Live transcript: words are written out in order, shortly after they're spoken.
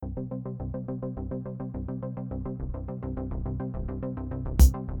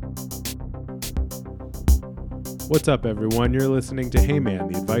What's up, everyone? You're listening to Hey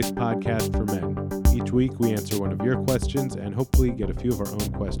Man, the advice podcast for men. Each week, we answer one of your questions and hopefully get a few of our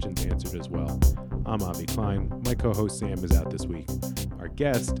own questions answered as well. I'm Avi Klein. My co-host Sam is out this week. Our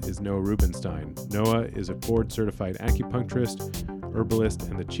guest is Noah Rubinstein. Noah is a board-certified acupuncturist, herbalist,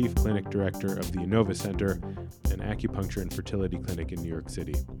 and the chief clinic director of the Innova Center, an acupuncture and fertility clinic in New York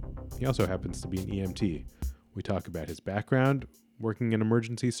City. He also happens to be an EMT. We talk about his background, working in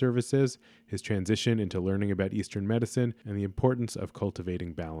emergency services, his transition into learning about Eastern medicine, and the importance of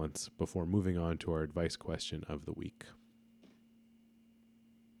cultivating balance before moving on to our advice question of the week.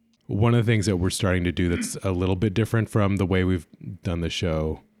 One of the things that we're starting to do that's a little bit different from the way we've done the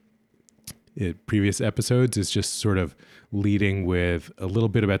show in previous episodes is just sort of leading with a little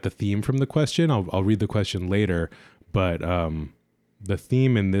bit about the theme from the question. I'll read the question later, but the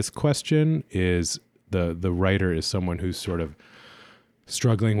theme in this question is the writer is someone who's sort of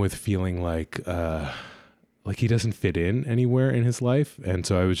struggling with feeling like he doesn't fit in anywhere in his life. And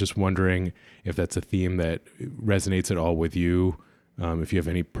so I was just wondering if that's a theme that resonates at all with you, if you have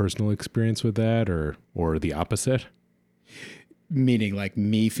any personal experience with that or the opposite. Meaning like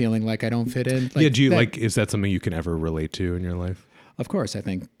me feeling like I don't fit in? Yeah, is that something you can ever relate to in your life? Of course, I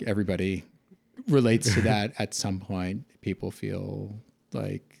think everybody relates to that at some point. People feel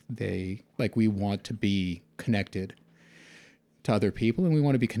like we want to be connected to other people, and we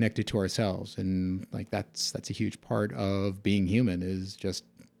want to be connected to ourselves, and like that's a huge part of being human, is just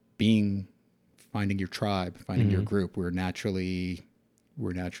finding your tribe, finding your group. We're naturally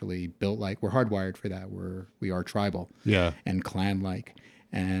built like, we're hardwired for that. We are tribal, and clan-like,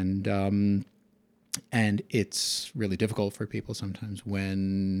 and it's really difficult for people sometimes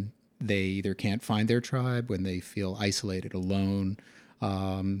when they either can't find their tribe, when they feel isolated, alone,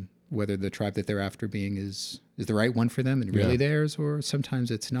 whether the tribe that they're after being is the right one for them and really theirs, or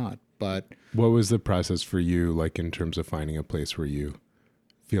sometimes it's not. But what was the process for you, like in terms of finding a place where you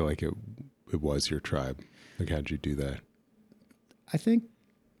feel like it was your tribe? Like, how'd you do that? I've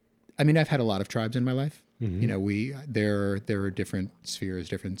had a lot of tribes in my life. Mm-hmm. You know, there are different spheres,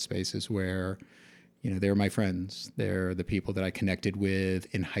 different spaces where, you know, they're my friends. They're the people that I connected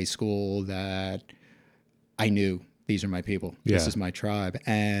with in high school that I knew, these are my people. This is my tribe.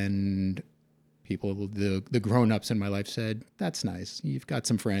 And people, the grown-ups in my life said, that's nice. You've got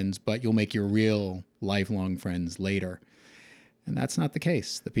some friends, but you'll make your real lifelong friends later. And that's not the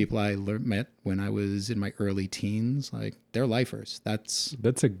case. The people I met when I was in my early teens, like, they're lifers. That's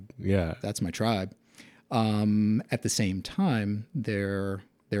my tribe. At the same time, there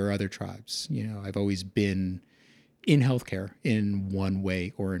are other tribes. You know, I've always been in healthcare in one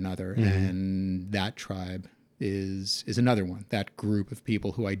way or another, and that tribe is another one. That group of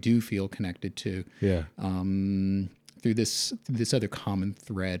people who I do feel connected to, through this other common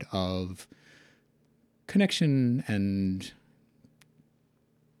thread of connection, and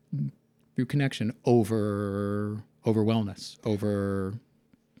through connection over wellness, over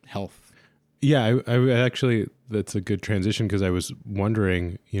health. Yeah, I actually, that's a good transition, because I was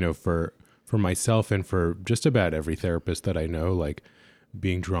wondering, you know, for myself and for just about every therapist that I know, like,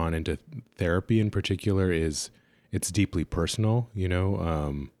 being drawn into therapy in particular it's deeply personal, you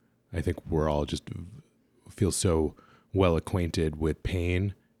know. I think we're all just feel so well acquainted with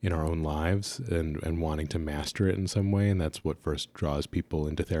pain in our own lives and wanting to master it in some way. And that's what first draws people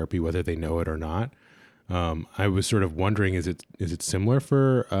into therapy, whether they know it or not. I was sort of wondering, is it similar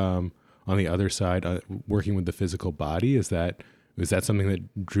for, on the other side, working with the physical body? Was that something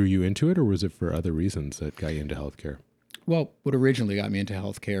that drew you into it, or was it for other reasons that got you into healthcare? Well, what originally got me into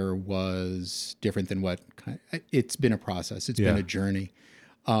healthcare was different than it's been a process. It's been a journey.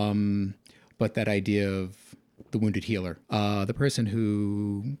 But that idea of the wounded healer, the person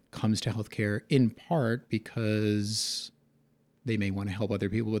who comes to healthcare in part because they may want to help other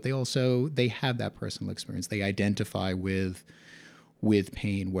people, but they have that personal experience. They identify with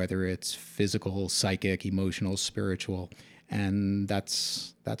pain, whether it's physical, psychic, emotional, spiritual. And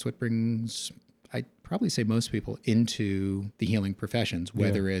that's what brings, I'd probably say, most people into the healing professions,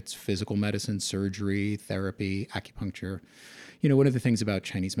 whether it's physical medicine, surgery, therapy, acupuncture. You know, one of the things about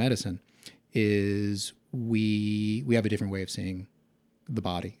Chinese medicine is we have a different way of seeing the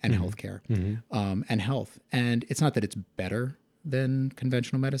body and healthcare, and health. And it's not that it's better than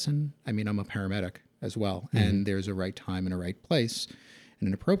conventional medicine. I mean, I'm a paramedic as well, and there's a right time and a right place and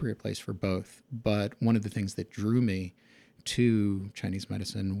an appropriate place for both. But one of the things that drew me to Chinese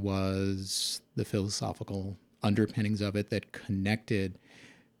medicine was the philosophical underpinnings of it that connected,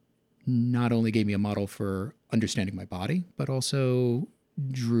 not only gave me a model for understanding my body, but also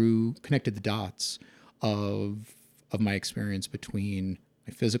connected the dots of my experience between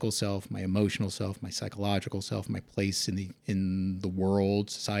my physical self, my emotional self, my psychological self, my place in the world,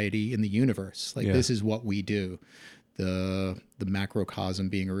 society, in the universe. Like this is what we do. The macrocosm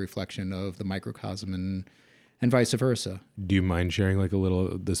being a reflection of the microcosm and vice versa. Do you mind sharing like a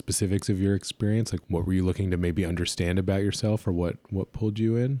little the specifics of your experience? Like what were you looking to maybe understand about yourself, or what pulled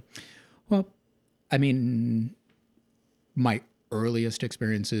you in? Well, I mean, my earliest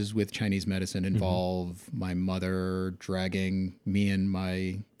experiences with Chinese medicine involve my mother dragging me and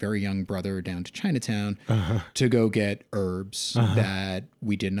my very young brother down to Chinatown to go get herbs that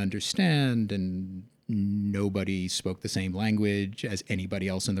we didn't understand, and nobody spoke the same language as anybody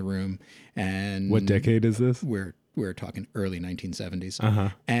else in the room. And What decade is this? we're talking early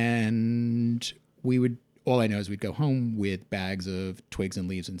 1970s. And we would, all I know is we'd go home with bags of twigs and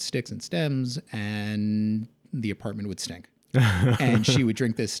leaves and sticks and stems, and the apartment would stink. And she would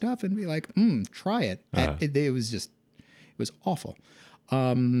drink this stuff and be like, try it. It was awful.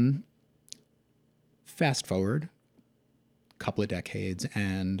 Fast forward a couple of decades,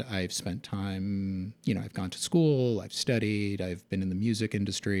 and I've spent time, I've gone to school, I've studied, I've been in the music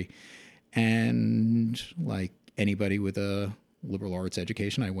industry, and like anybody with a liberal arts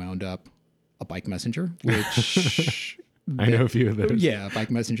education, I wound up a bike messenger, which I know a few of those. Yeah, bike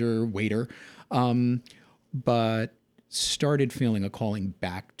messenger, waiter. But started feeling a calling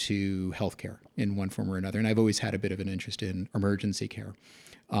back to healthcare in one form or another. And I've always had a bit of an interest in emergency care.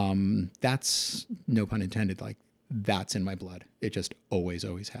 That's, no pun intended, like that's in my blood. It just always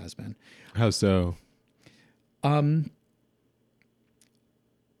has been. How so? I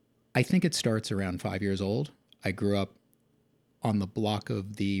think it starts around 5 years old. I grew up on the block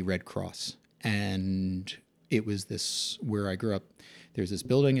of the Red Cross, and it was this, where I grew up, there's this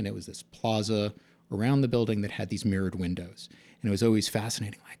building, and it was this plaza around the building that had these mirrored windows. And it was always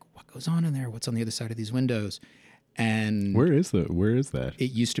fascinating, like, what goes on in there? What's on the other side of these windows? And where is that?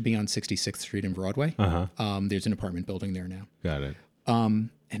 It used to be on 66th Street and Broadway. There's an apartment building there now. Got it. And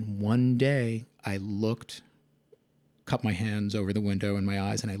one day I cupped my hands over the window in my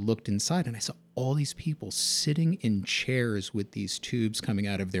eyes, and I looked inside, and I saw all these people sitting in chairs with these tubes coming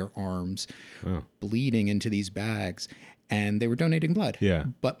out of their arms, bleeding into these bags. And they were donating blood. Yeah.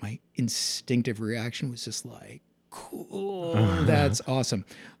 But my instinctive reaction was just like, cool, that's awesome.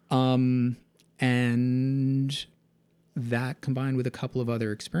 And that combined with a couple of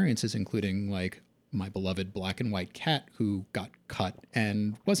other experiences, including like my beloved black and white cat who got cut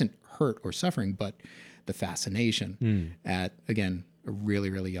and wasn't hurt or suffering, but the fascination at, again, a really,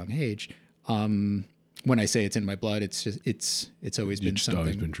 really young age. When I say it's in my blood, it's just, it's always been something.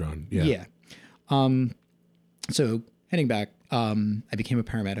 Always been drawn. Yeah. So heading back, I became a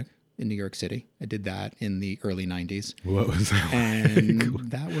paramedic in New York City. I did that in the early 90s. What was that? And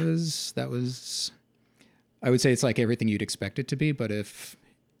that was, I would say it's like everything you'd expect it to be. But if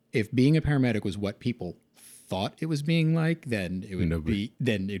being a paramedic was what people thought it was being like, then it would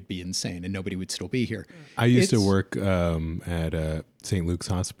it'd be insane, and nobody would still be here. I used to work at St. Luke's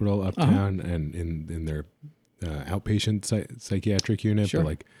Hospital uptown, and in their outpatient psychiatric unit. Sure. But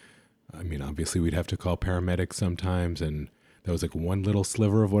like, I mean, obviously we'd have to call paramedics sometimes, and that was like one little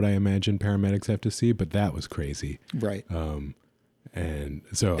sliver of what I imagine paramedics have to see, but that was crazy. Right. And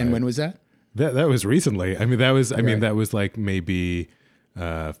so, when was that? That was recently. I mean, that was, I mean, that was like maybe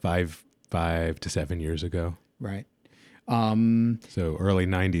 5 to 7 years ago. Right. So early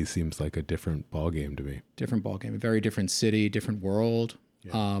 90s seems like a different ball game to me. Different ball game, a very different city, different world.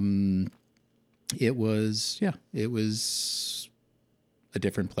 Yeah. It was a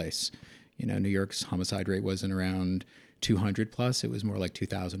different place. New York's homicide rate wasn't around 200 plus. It was more like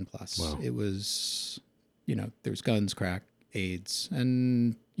 2,000 plus. Wow. It was, there's guns, crack, AIDS,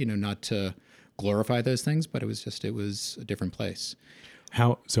 and, not to glorify those things, but it was a different place.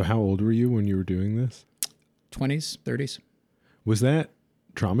 How old were you when you were doing this? 20s, 30s. Was that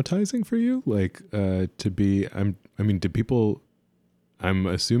traumatizing for you? Like, did people, I'm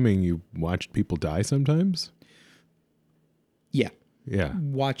assuming you watched people die sometimes? Yeah. Yeah.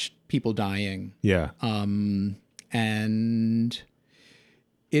 Watched people dying. Yeah. And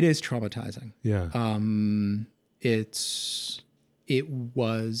it is traumatizing. Yeah. It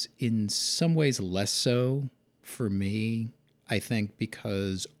was in some ways less so for me, I think,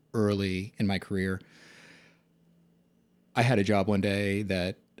 because early in my career, I had a job one day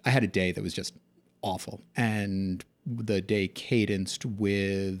that was just awful. And the day cadenced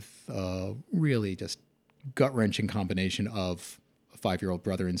with a really just gut-wrenching combination of a 5-year-old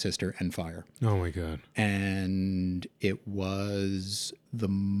brother and sister and fire. Oh my God. And it was the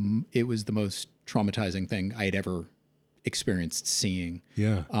most traumatizing thing I had ever experienced seeing.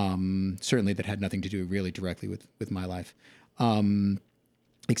 Yeah. Certainly that had nothing to do really directly with my life.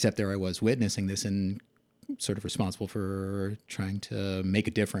 except there I was witnessing this and sort of responsible for trying to make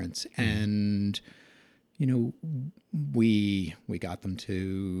a difference. And, you know, we got them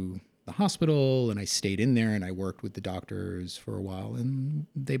to the hospital, and I stayed in there and I worked with the doctors for a while, and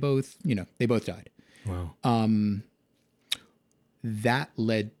they both died. Wow. That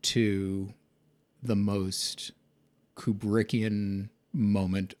led to the most Kubrickian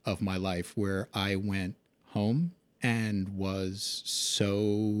moment of my life, where I went home and was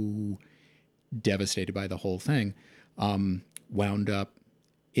so devastated by the whole thing. Wound up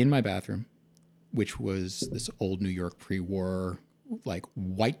in my bathroom, which was this old New York pre-war, like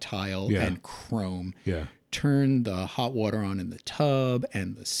white tile and chrome. Yeah. Turned the hot water on in the tub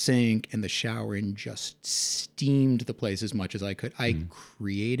and the sink and the shower and just steamed the place as much as I could. I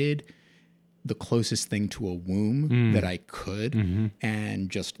created the closest thing to a womb that I could, and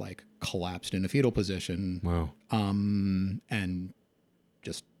just like collapsed in a fetal position. Wow. And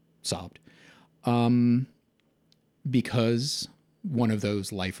just sobbed. Because one of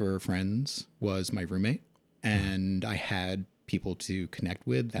those lifer friends was my roommate, and I had people to connect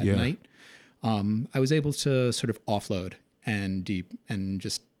with that night. I was able to sort of offload and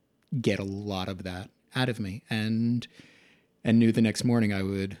just get a lot of that out of me, and knew the next morning I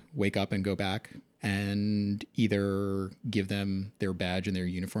would wake up and go back and either give them their badge and their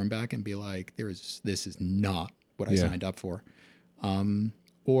uniform back and be like, this is not what I signed up for.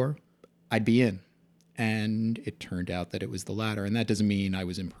 Or I'd be in. And it turned out that it was the latter. And that doesn't mean I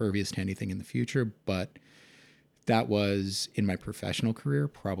was impervious to anything in the future, but that was, in my professional career,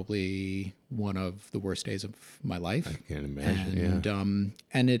 probably one of the worst days of my life. I can't imagine.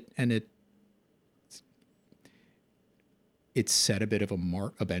 And it set a bit of a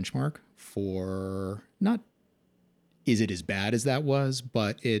benchmark for, not is it as bad as that was,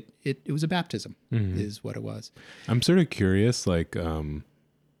 but it was a baptism, is what it was. I'm sort of curious, like,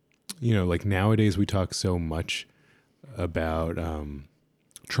 like nowadays we talk so much about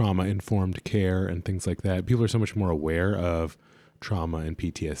trauma-informed care and things like that. People are so much more aware of trauma and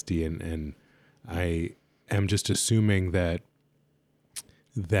PTSD, and I am just assuming that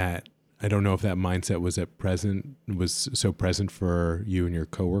I don't know if that mindset was so present for you and your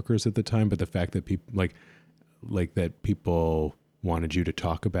coworkers at the time, but the fact that people like that people wanted you to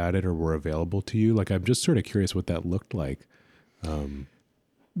talk about it or were available to you, like, I'm just sort of curious what that looked like.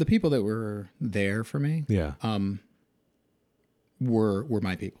 The people that were there for me, were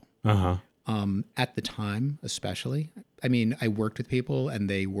my people. At the time, especially. I mean, I worked with people, and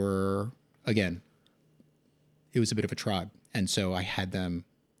they were, again, it was a bit of a tribe, and so I had them.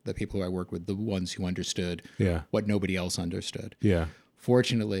 The people who I worked with, the ones who understood what nobody else understood. Yeah.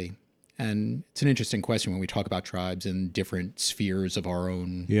 Fortunately, and it's an interesting question when we talk about tribes and different spheres of our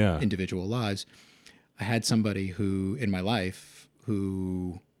own individual lives. I had somebody who, in my life,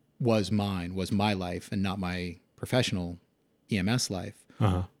 who was my life and not my professional EMS life,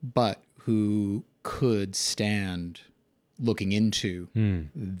 but who could stand looking into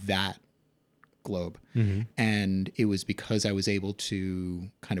that globe. And it was because I was able to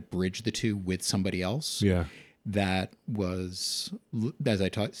kind of bridge the two with somebody else. That was, as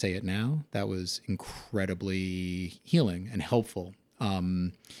I say it now, that was incredibly healing and helpful.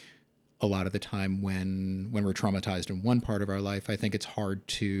 A lot of the time when we're traumatized in one part of our life, I think it's hard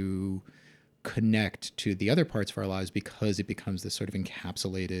to connect to the other parts of our lives because it becomes this sort of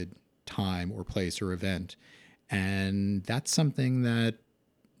encapsulated time or place or event. And that's something that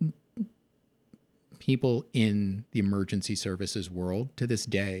people in the emergency services world to this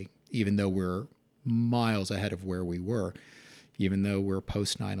day, even though we're miles ahead of where we were, even though we're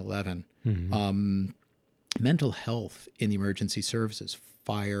post 9/11, mental health in the emergency services,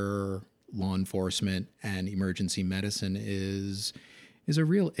 fire, law enforcement, and emergency medicine is a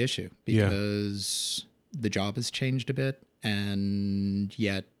real issue because the job has changed a bit, and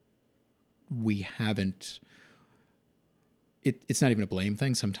yet we haven't. It's not even a blame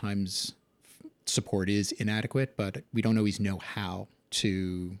thing. Sometimes support is inadequate, but we don't always know how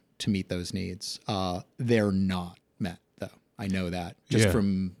to meet those needs. They're not met, though. I know that just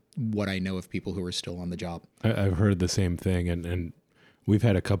from what I know of people who are still on the job. I've heard the same thing, and we've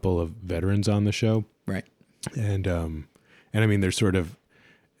had a couple of veterans on the show, right? And I mean,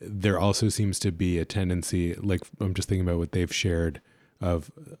 there also seems to be a tendency, like, I'm just thinking about what they've shared,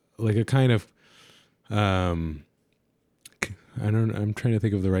 of like a kind of I'm trying to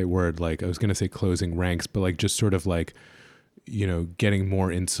think of the right word. Like, I was going to say closing ranks, but like just sort of like, getting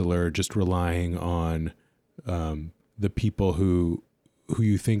more insular, just relying on the people who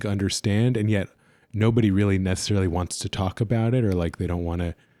you think understand, and yet nobody really necessarily wants to talk about it, or like they don't want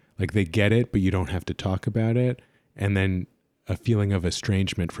to, like, they get it, but you don't have to talk about it. And then a feeling of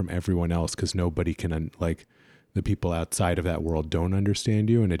estrangement from everyone else because nobody can like the people outside of that world don't understand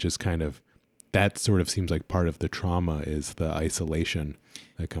you, and it just kind of that sort of seems like part of the trauma is the isolation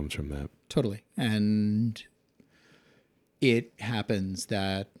that comes from that. Totally. And it happens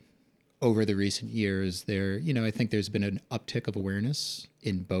that over the recent years there, I think there's been an uptick of awareness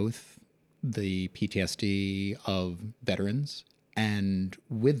in both the PTSD of veterans and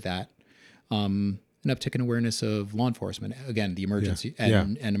with that, an uptick in awareness of law enforcement, again, the emergency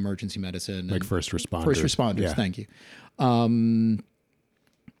and emergency medicine. Like first responders. First responders, thank you.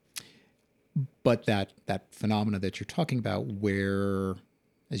 But that phenomena that you're talking about where,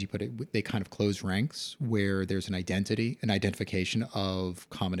 as you put it, they kind of close ranks, where there's an identification of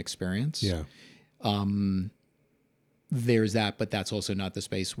common experience. Yeah. There's that, but that's also not the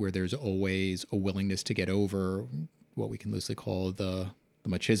space where there's always a willingness to get over what we can loosely call the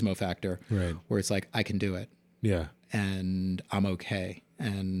machismo factor, right? Where it's like, I can do it. Yeah. And I'm okay.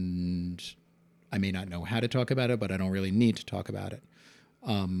 And I may not know how to talk about it, but I don't really need to talk about it.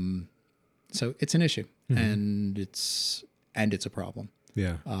 So it's an issue, and it's a problem.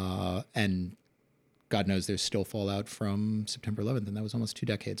 Yeah. And God knows there's still fallout from September 11th, and that was almost 2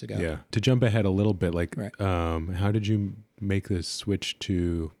 decades ago. Yeah. To jump ahead a little bit, like, right. How did you make the switch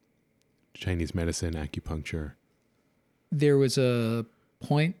to Chinese medicine, acupuncture? There was a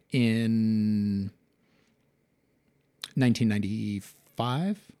point in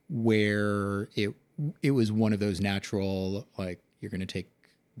 1995 where it was one of those natural, like, you're going to take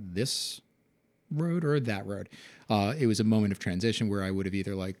this road or that road. It was a moment of transition where I would have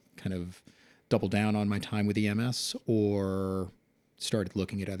either like kind of doubled down on my time with EMS or started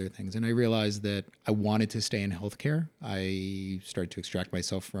looking at other things. And I realized that I wanted to stay in healthcare. I started to extract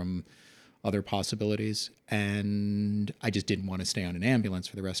myself from other possibilities, and I just didn't want to stay on an ambulance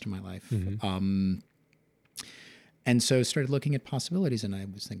for the rest of my life. Mm-hmm. And so started looking at possibilities, and I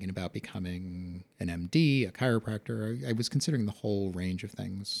was thinking about becoming an MD, a chiropractor. I was considering the whole range of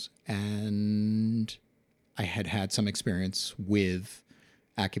things. And I had some experience with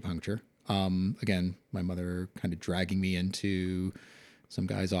acupuncture. Again, my mother kind of dragging me into some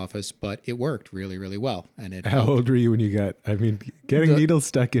guy's office, but it worked really, really well. And it How helped. old were you when you getting needles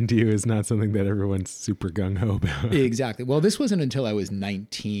stuck into you is not something that everyone's super gung-ho about. Exactly. Well, this wasn't until I was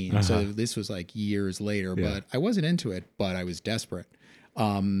 19. So this was like years later, but I wasn't into it, but I was desperate.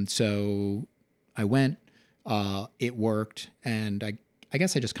 So I went, it worked. And I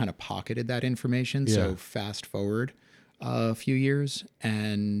guess I just kind of pocketed that information. Yeah. So fast forward a few years,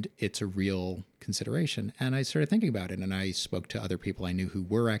 and it's a real consideration. And I started thinking about it, and I spoke to other people I knew who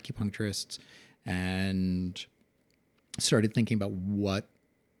were acupuncturists and started thinking about what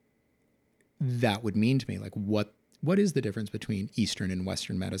that would mean to me. Like, what is the difference between Eastern and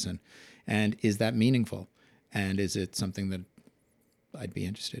Western medicine? And is that meaningful? And is it something that I'd be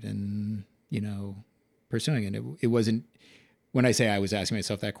interested in, pursuing? And it wasn't, when I say I was asking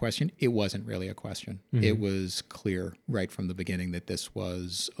myself that question, it wasn't really a question. Mm-hmm. It was clear right from the beginning that this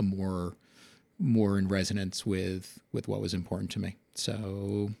was a more in resonance with what was important to me.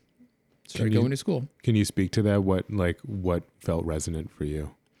 So started going to school. Can you speak to that? What felt resonant for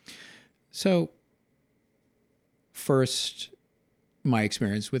you? So first, my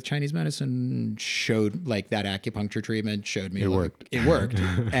experience with Chinese medicine showed, like, that acupuncture treatment showed me it worked. It worked.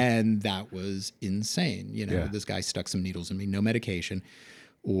 And that was insane. This guy stuck some needles in me, no medication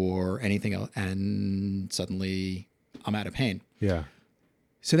or anything else. And suddenly I'm out of pain. Yeah.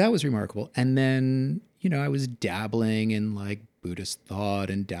 So that was remarkable. And then, I was dabbling in like Buddhist thought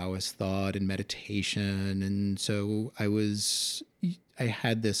and Taoist thought and meditation. And so I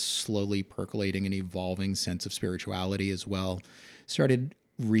had this slowly percolating and evolving sense of spirituality as well. Started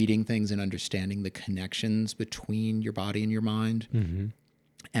reading things and understanding the connections between your body and your mind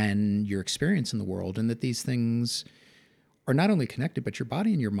and your experience in the world, and that these things are not only connected, but your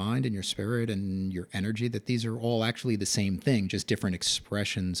body and your mind and your spirit and your energy, that these are all actually the same thing, just different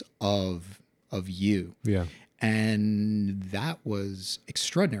expressions of you. Yeah. And that was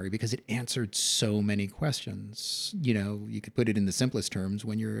extraordinary because it answered so many questions. You could put it in the simplest terms.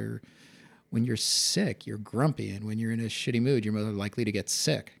 When you're sick, you're grumpy, and when you're in a shitty mood, you're more likely to get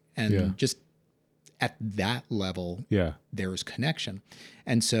sick. And just at that level, there's connection.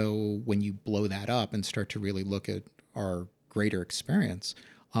 And so when you blow that up and start to really look at our greater experience,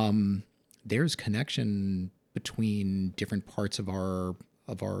 there's connection between different parts of our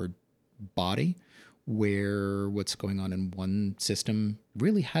body, where what's going on in one system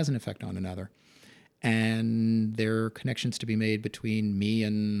really has an effect on another. And there are connections to be made between me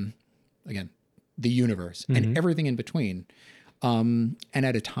and, again, the universe and everything in between. And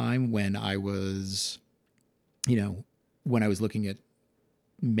at a time when I was, when I was looking at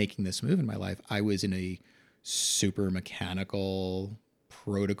making this move in my life, I was in a super mechanical,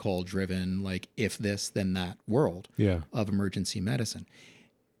 protocol driven, like if this, then that world of emergency medicine.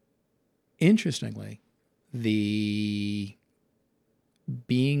 Interestingly, the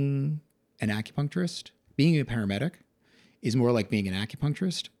being an acupuncturist, being a paramedic is more like being an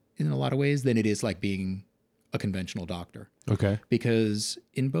acupuncturist in a lot of ways than it is like being a conventional doctor. Okay. Because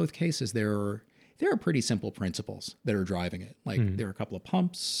in both cases, there are pretty simple principles that are driving it. Like there are a couple of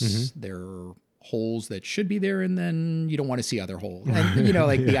pumps, there are holes that should be there, and then you don't want to see other holes. And,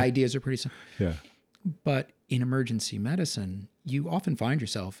 the ideas are pretty simple. Yeah. But in emergency medicine, you often find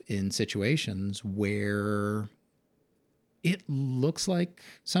yourself in situations where it looks like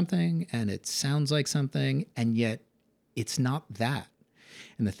something and it sounds like something, and yet it's not that.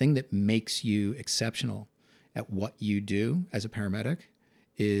 And the thing that makes you exceptional at what you do as a paramedic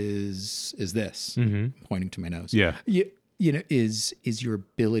is this, pointing to my nose. Yeah. Is your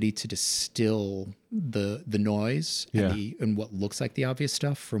ability to distill the noise and what looks like the obvious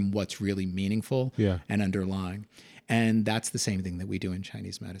stuff from what's really meaningful and underlying. And that's the same thing that we do in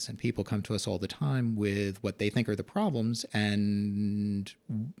Chinese medicine. People come to us all the time with what they think are the problems, and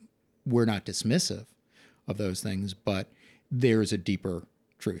we're not dismissive of those things, but there's a deeper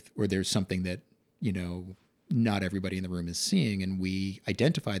truth, or there's something that, not everybody in the room is seeing, and we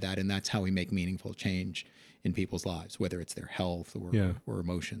identify that, and that's how we make meaningful change in people's lives, whether it's their health or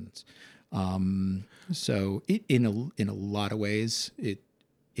emotions. So in a lot of ways,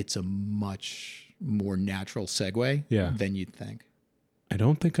 it's a much more natural segue than you'd think. I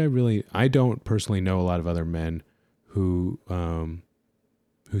don't personally know a lot of other men who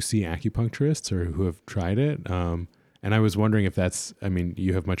see acupuncturists or who have tried it. And I was wondering if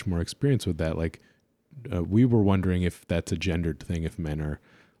you have much more experience with that. Like, we were wondering if that's a gendered thing, if men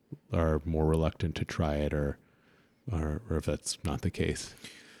are more reluctant to try it, or if that's not the case.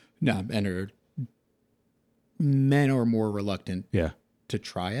 No, men are more reluctant to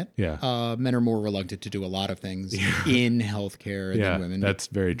try it. Yeah. Men are more reluctant to do a lot of things in healthcare than women. That's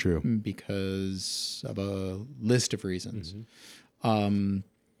very true. Because of a list of reasons. In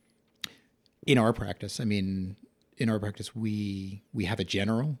our practice, we have a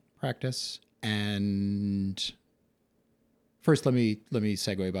general practice. And first, let me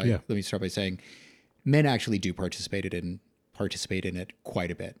segue by let me start by saying, men actually do participate in it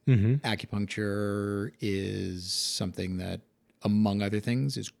quite a bit. Acupuncture is something that, among other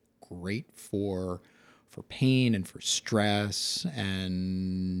things, is great for pain and for stress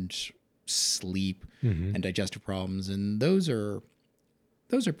and sleep and digestive problems, and those are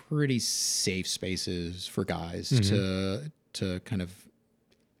pretty safe spaces for guys to kind of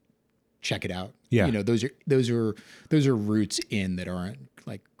check it out. Yeah. Those are roots in that aren't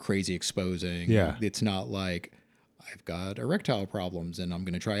like crazy exposing. Yeah. It's not like I've got erectile problems and I'm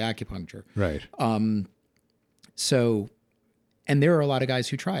going to try acupuncture. Right. So, and there are a lot of guys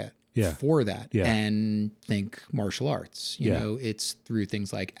who try it for that Yeah. and think martial arts. You Yeah. know, it's through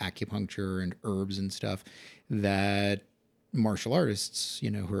things like acupuncture and herbs and stuff that martial artists,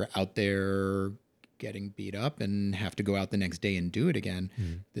 who are out there getting beat up and have to go out the next day and do it again.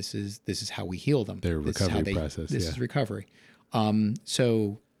 This is how we heal them. Their recovery process. This is recovery.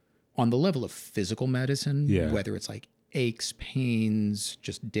 So on the level of physical medicine, whether it's like aches, pains,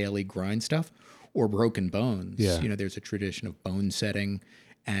 just daily grind stuff, or broken bones, there's a tradition of bone setting,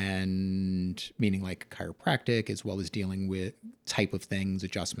 and meaning like chiropractic, as well as dealing with type of things,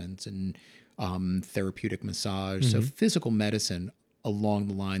 adjustments, and therapeutic massage. So physical medicine along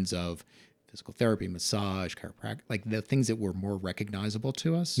the lines of physical therapy, massage, chiropractic, like the things that were more recognizable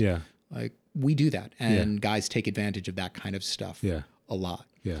to us. Yeah. Like we do that, and guys take advantage of that kind of stuff a lot.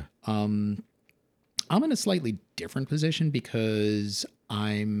 Yeah. I'm in a slightly different position because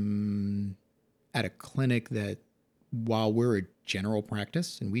I'm at a clinic that, while we're a general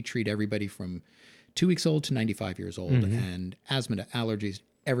practice and we treat everybody from 2 weeks old to 95 years old and asthma to allergies,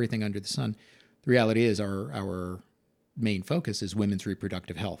 everything under the sun, the reality is our main focus is women's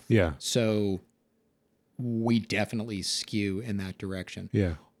reproductive health. Yeah. So we definitely skew in that direction.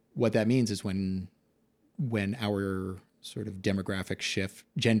 Yeah. What that means is when our sort of gender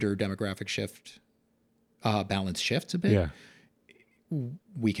demographic shift, balance shifts a bit,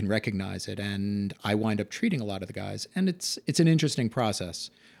 we can recognize it. And I wind up treating a lot of the guys, and it's an interesting process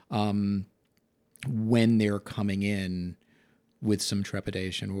when they're coming in with some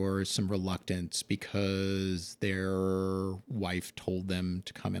trepidation or some reluctance because their wife told them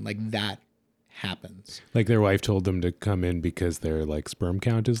to come in. Like that happens. Like their wife told them to come in because their like sperm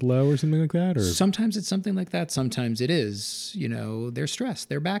count is low or something like that? Or sometimes it's something like that. Sometimes it is, they're stressed,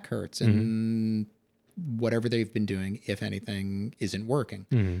 their back hurts, and whatever they've been doing, if anything, isn't working.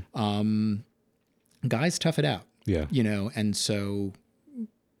 Guys tough it out, Yeah. and so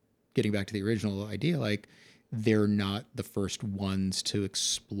getting back to the original idea, like they're not the first ones to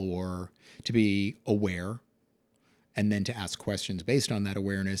explore, to be aware, and then to ask questions based on that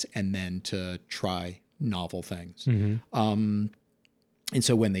awareness, and then to try novel things. And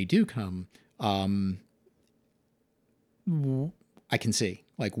so when they do come, I can see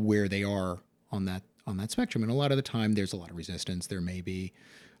like where they are on that spectrum. And a lot of the time there's a lot of resistance. There may be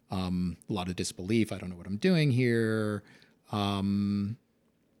a lot of disbelief. I don't know what I'm doing here.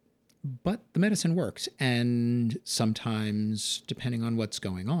 But the medicine works. And sometimes, depending on what's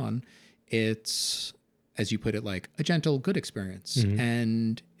going on, it's, as you put it, like a gentle, good experience.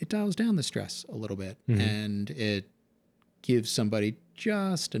 And it dials down the stress a little bit. And it gives somebody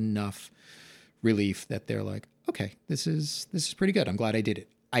just enough relief that they're like, okay, this is pretty good. I'm glad I did it.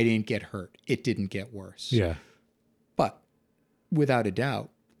 I didn't get hurt. It didn't get worse. Yeah. But without a doubt,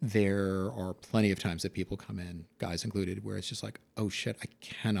 there are plenty of times that people come in, guys included, where it's just like, oh shit, I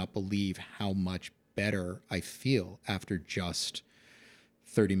cannot believe how much better I feel after just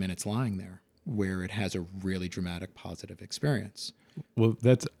 30 minutes lying there, where it has a really dramatic positive experience. Well,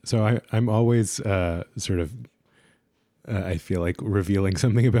 that's so I'm always sort of I feel like revealing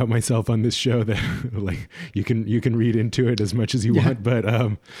something about myself on this show that like you can read into it as much as you want. But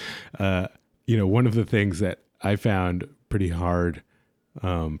one of the things that I found pretty hard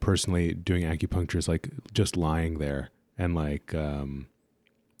personally doing acupuncture is like just lying there and like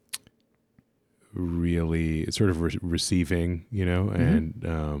really sort of receiving,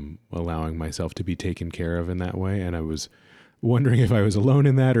 and allowing myself to be taken care of in that way. And I was wondering if I was alone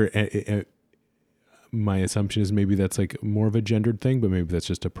in that, or my assumption is maybe that's like more of a gendered thing, but maybe that's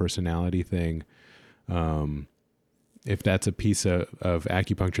just a personality thing. If that's a piece of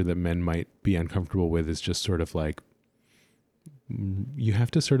acupuncture that men might be uncomfortable with, is just sort of like, you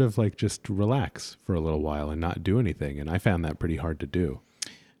have to sort of like just relax for a little while and not do anything. And I found that pretty hard to do.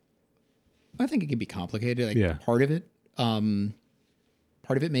 I think it can be complicated. Like part of it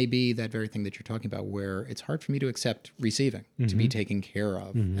may be that very thing that you're talking about, where it's hard for me to accept receiving, to be taken care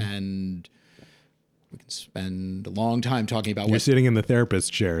of. And we can spend a long time talking about You're sitting in the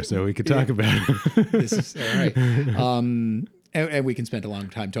therapist chair, so we could talk about it. This is all right. And we can spend a long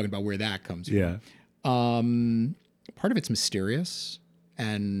time talking about where that comes from. Yeah. Part of it's mysterious,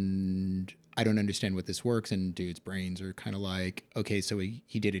 and I don't understand what this works, and dudes' brains are kind of like, okay, so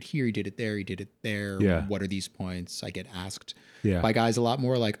he did it here, he did it there, he did it there. Yeah. What are these points? I get asked Yeah. by guys a lot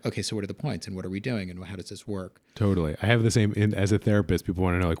more like, okay, so what are the points, and what are we doing, and how does this work? Totally. I have the same, as a therapist, people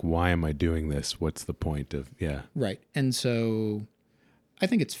want to know, like, why am I doing this? What's the point of, Right. And so I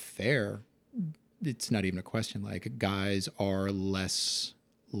think it's fair. It's not even a question. Like, guys are less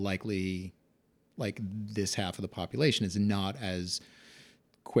likely, like this half of the population is not as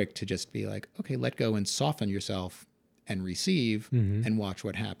quick to just be like, okay, let go and soften yourself and receive and watch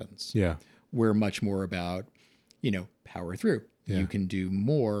what happens. Yeah. We're much more about, power through. Yeah. You can do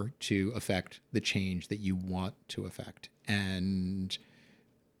more to affect the change that you want to affect. And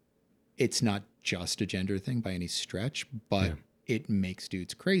it's not just a gender thing by any stretch, but it makes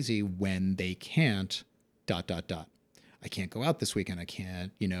dudes crazy when they can't ... I can't go out this weekend. I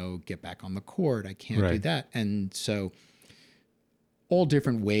can't, get back on the court. I can't do that. And so all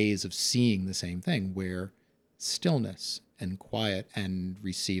different ways of seeing the same thing, where stillness and quiet and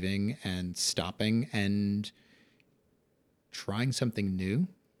receiving and stopping and trying something new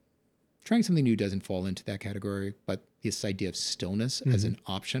doesn't fall into that category, but this idea of stillness as an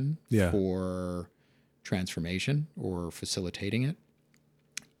option for transformation or facilitating it,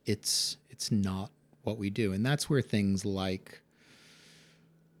 it's not what we do. And that's where things like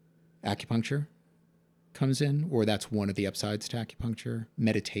acupuncture comes in, or that's one of the upsides to acupuncture.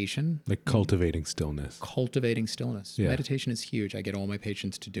 Meditation. Like cultivating stillness. Yeah. Meditation is huge. I get all my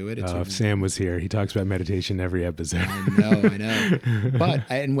patients to do it. If Sam was here, he talks about meditation every episode. I know. But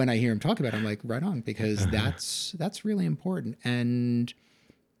and when I hear him talk about it, I'm like, right on, because that's really important. And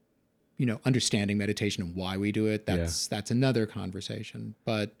understanding meditation and why we do it, that's another conversation.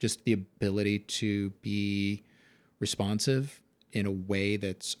 But just the ability to be responsive in a way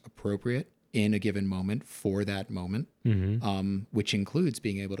that's appropriate in a given moment for that moment, which includes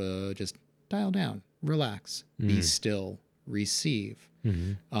being able to just dial down, relax, be still, receive.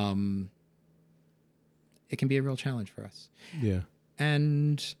 It can be a real challenge for us. Yeah.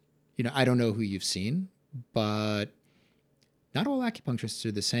 And, I don't know who you've seen, but not all acupuncturists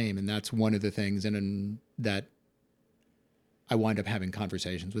are the same. And that's one of the things that I wind up having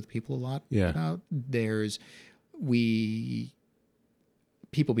conversations with people a lot about.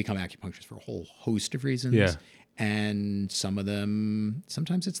 people become acupuncturists for a whole host of reasons. Yeah. And some of them,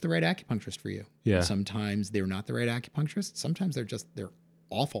 sometimes it's the right acupuncturist for you. Yeah. Sometimes they're not the right acupuncturist. Sometimes they're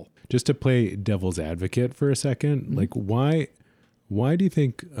awful. Just to play devil's advocate for a second, like why do you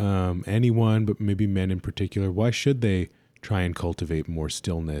think anyone, but maybe men in particular, why should they try and cultivate more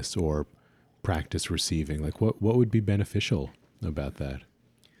stillness or practice receiving? Like what would be beneficial about that?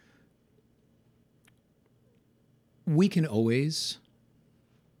 We can always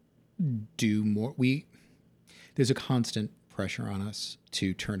do more. There's a constant pressure on us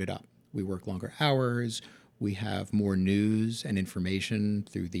to turn it up. We work longer hours. We have more news and information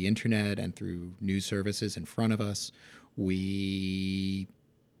through the internet and through news services in front of us. We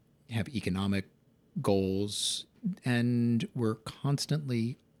have economic goals, and we're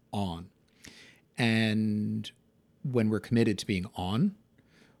constantly on. And when we're committed to being on,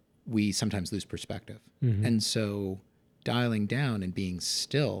 we sometimes lose perspective. Mm-hmm. And so dialing down and being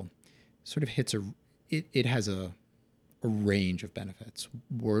still sort of hits it has a range of benefits.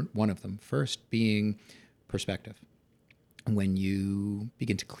 One of them, first, being perspective. When you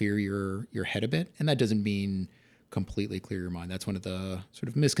begin to clear your head a bit, and that doesn't mean completely clear your mind. That's one of the sort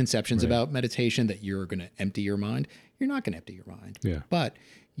of misconceptions about meditation, that you're going to empty your mind. You're not going to empty your mind. Yeah. But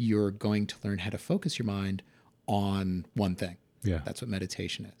you're going to learn how to focus your mind on one thing. Yeah. That's what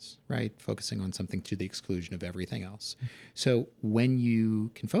meditation is, right? Focusing on something to the exclusion of everything else. So when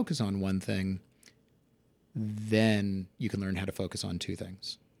you can focus on one thing, then you can learn how to focus on two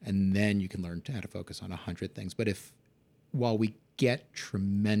things. And then you can learn how to focus on 100 things. But while we get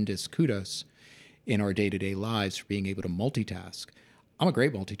tremendous kudos in our day-to-day lives for being able to multitask, I'm a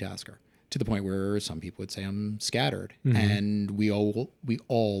great multitasker, to the point where some people would say I'm scattered. Mm-hmm. And we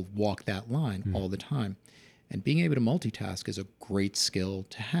all walk that line all the time. And being able to multitask is a great skill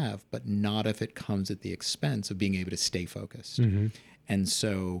to have, but not if it comes at the expense of being able to stay focused. Mm-hmm. And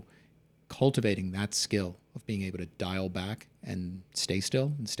so cultivating that skill of being able to dial back and stay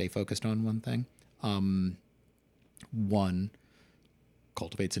still and stay focused on one thing, one,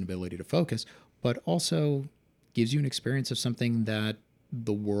 cultivates an ability to focus, but also gives you an experience of something that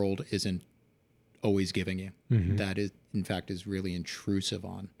the world isn't always giving you. Mm-hmm. That is, in fact, is really intrusive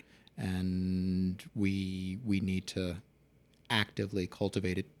on. And we need to actively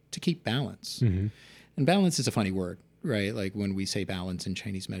cultivate it to keep balance. Mm-hmm. And balance is a funny word, right? Like when we say balance in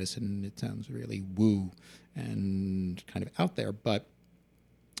Chinese medicine, it sounds really woo and kind of out there. But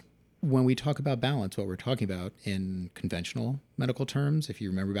when we talk about balance, what we're talking about in conventional medical terms, if you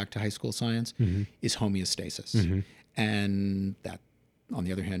remember back to high school science, mm-hmm. is homeostasis. Mm-hmm. And that, on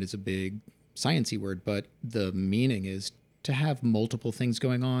the other hand, is a big sciencey word, but the meaning is to have multiple things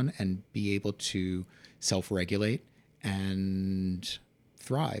going on and be able to self-regulate and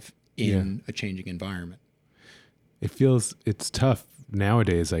thrive in a changing environment. It's tough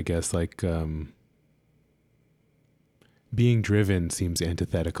nowadays, I guess, like being driven seems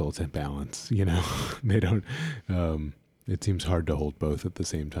antithetical to balance, you know. They don't it seems hard to hold both at the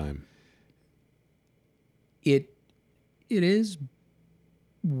same time. It is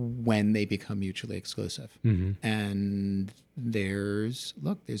when they become mutually exclusive. Mm-hmm. And there's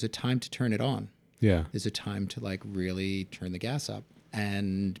a time to turn it on. Yeah. There's a time to like really turn the gas up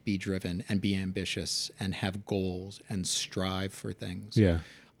and be driven and be ambitious and have goals and strive for things. Yeah.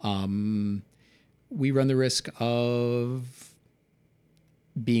 We run the risk of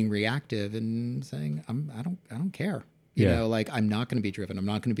being reactive and saying, I don't care. You know, like I'm not going to be driven. I'm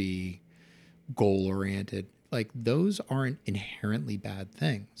not going to be goal oriented. Like those aren't inherently bad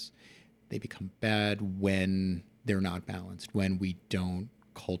things. They become bad when they're not balanced, when we don't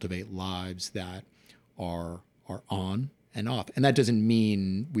cultivate lives that are on and off. And that doesn't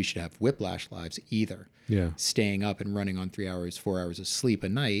mean we should have whiplash lives either. Yeah. Staying up and running on 3 hours, 4 hours of sleep a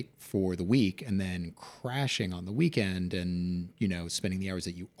night for the week and then crashing on the weekend and, you know, spending the hours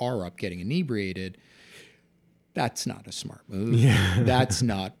that you are up getting inebriated. That's not a smart move. Yeah. That's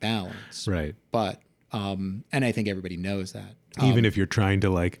not balance. Right. But and I think everybody knows that. Even if you're trying to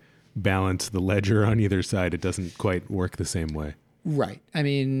like balance the ledger on either side, it doesn't quite work the same way. Right. I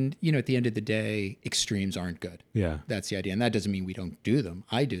mean, you know, at the end of the day, extremes aren't good. Yeah. That's the idea. And that doesn't mean we don't do them.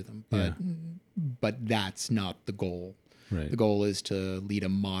 I do them. But that's not the goal. Right. The goal is to lead a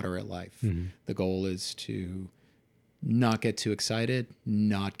moderate life. Mm-hmm. The goal is to not get too excited,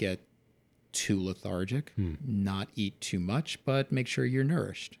 not get too lethargic, not eat too much, but make sure you're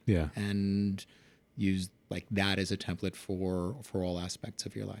nourished. Yeah. And use like that as a template for all aspects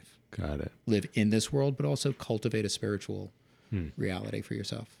of your life. Got it. Live in this world, but also cultivate a spiritual reality for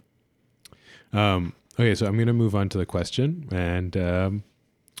yourself. Okay, so I'm going to move on to the question, and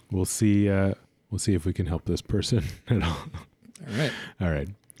we'll see if we can help this person at all. All right. All right.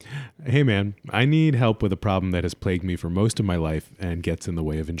 Hey, man, I need help with a problem that has plagued me for most of my life and gets in the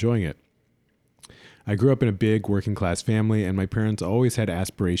way of enjoying it. I grew up in a big working class family, and my parents always had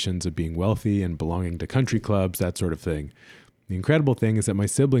aspirations of being wealthy and belonging to country clubs, that sort of thing. The incredible thing is that my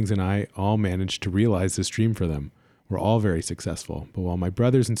siblings and I all managed to realize this dream for them. We're all very successful, but while my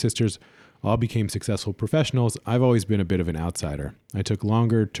brothers and sisters all became successful professionals, I've always been a bit of an outsider. I took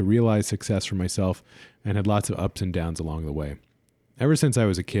longer to realize success for myself and had lots of ups and downs along the way. Ever since I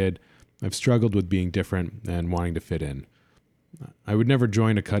was a kid, I've struggled with being different and wanting to fit in. I would never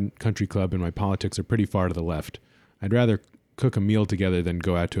join a country club, and my politics are pretty far to the left. I'd rather cook a meal together than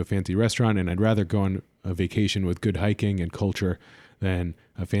go out to a fancy restaurant, and I'd rather go on a vacation with good hiking and culture than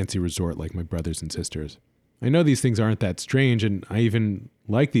a fancy resort like my brothers and sisters. I know these things aren't that strange, and I even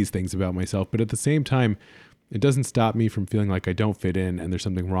like these things about myself, but at the same time, it doesn't stop me from feeling like I don't fit in and there's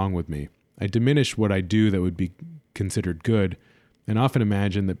something wrong with me. I diminish what I do that would be considered good, and often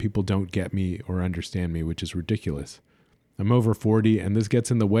imagine that people don't get me or understand me, which is ridiculous. I'm over 40, and this gets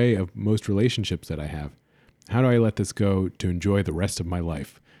in the way of most relationships that I have. How do I let this go to enjoy the rest of my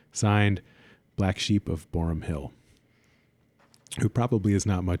life? Signed, Black Sheep of Borum Hill. Who probably is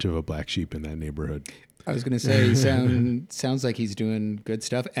not much of a black sheep in that neighborhood. I was going to say, sounds like he's doing good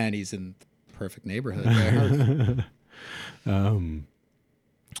stuff, and he's in the perfect neighborhood there.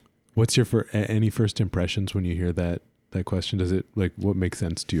 What's your any first impressions when you hear that question? Does it, like, what makes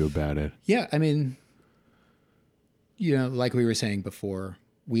sense to you about it? Yeah, I mean, like we were saying before,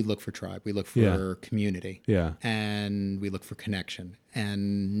 we look for tribe, we look for community, and we look for connection.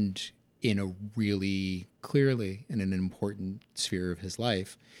 And in a really clearly in an important sphere of his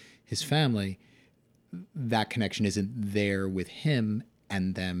life, his family, that connection isn't there with him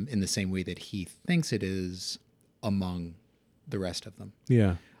and them in the same way that he thinks it is among the rest of them.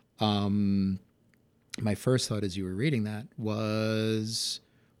 Yeah. My first thought as you were reading that was,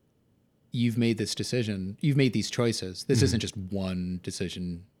 you've made this decision, you've made these choices. This isn't just one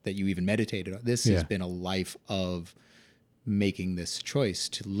decision that you even meditated on. This has been a life of making this choice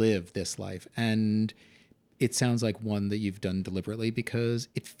to live this life. And it sounds like one that you've done deliberately because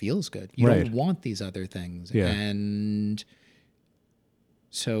it feels good. You don't want these other things. Yeah. And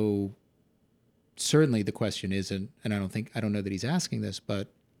so certainly the question isn't, and I don't know that he's asking this, but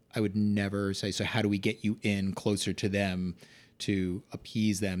I would never say, so how do we get you in closer to them to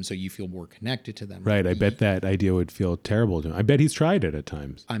appease them so you feel more connected to them? Right. I bet that idea would feel terrible to him. I bet he's tried it at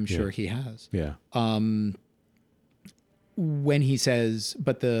times. I'm sure he has. Yeah. When he says,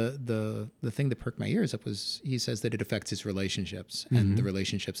 but the thing that perked my ears up was he says that it affects his relationships and the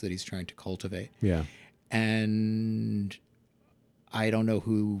relationships that he's trying to cultivate. Yeah. And I don't know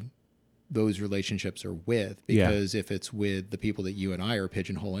who those relationships are with, because if it's with the people that you and I are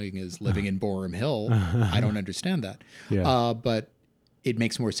pigeonholing as living in Borum Hill, I don't understand that. Yeah. But it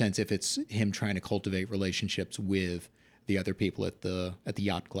makes more sense if it's him trying to cultivate relationships with the other people at the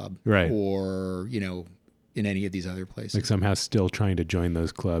yacht club, right, or in any of these other places. Like somehow still trying to join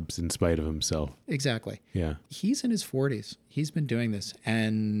those clubs in spite of himself. Exactly. Yeah. He's in his 40s. He's been doing this.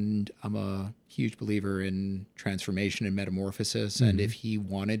 And I'm a huge believer in transformation and metamorphosis. And if he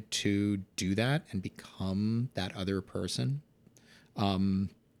wanted to do that and become that other person,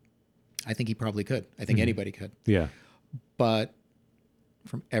 I think he probably could. I think anybody could. Yeah. But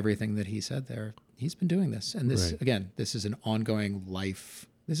from everything that he said there, he's been doing this. And this, again, this is an ongoing life.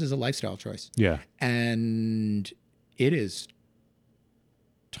 This is a lifestyle choice. Yeah. And it is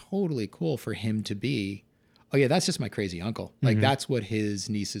totally cool for him to be, oh yeah, that's just my crazy uncle. Like that's what his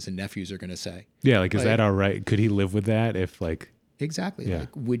nieces and nephews are going to say. Yeah. Like, is that all right? Could he live with that if Exactly. Yeah.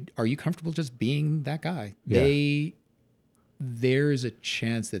 Like, are you comfortable just being that guy? Yeah. There's a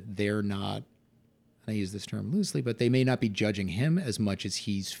chance that they're not, I use this term loosely, but they may not be judging him as much as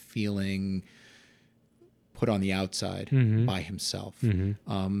he's feeling put on the outside by himself.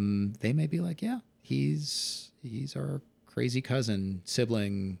 They may be like, yeah, he's our crazy cousin,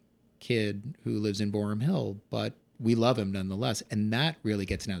 sibling, kid who lives in Borum Hill, but we love him nonetheless. And that really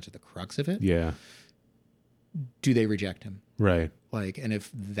gets down to the crux of it. Yeah. Do they reject him? Right. And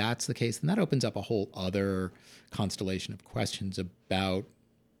if that's the case, then that opens up a whole other constellation of questions about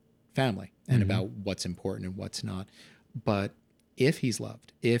family and about what's important and what's not. But if he's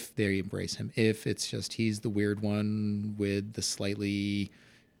loved, if they embrace him, if it's just he's the weird one with the slightly,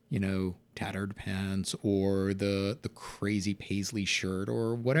 tattered pants or the crazy paisley shirt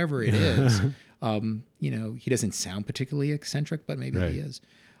or whatever it is, he doesn't sound particularly eccentric, but maybe he is.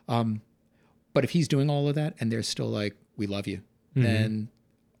 But if he's doing all of that and they're still like, we love you, then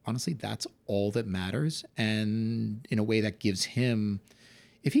honestly, that's all that matters. And in a way that gives him,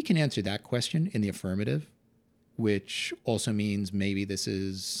 if he can answer that question in the affirmative, which also means maybe this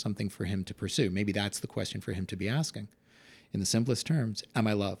is something for him to pursue. Maybe that's the question for him to be asking. In the simplest terms, am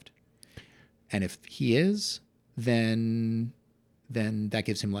I loved? And if he is, then that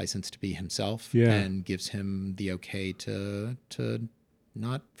gives him license to be himself, and gives him the okay to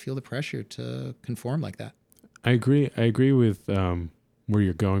not feel the pressure to conform like that. I agree with where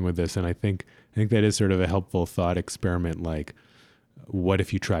you're going with this, and I think that is sort of a helpful thought experiment. Like, what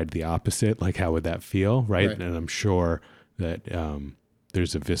if you tried the opposite? Like, how would that feel, right? And I'm sure that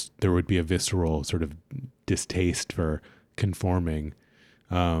there would be a visceral sort of distaste for conforming.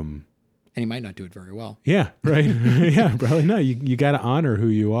 And he might not do it very well. Yeah, right. Yeah, probably not. You got to honor who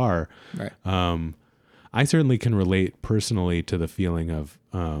you are. Right. I certainly can relate personally to the feeling of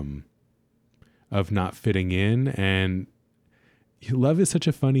not fitting in, and love is such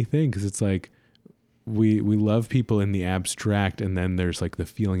a funny thing because it's like we love people in the abstract, and then there's like the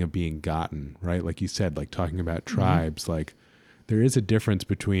feeling of being gotten, right? Like you said, like talking about tribes, like there is a difference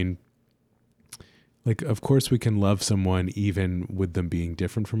between, like, of course we can love someone even with them being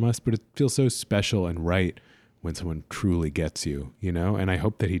different from us, but it feels so special and right when someone truly gets you, you know? And I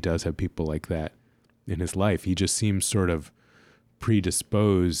hope that he does have people like that in his life. He just seems sort of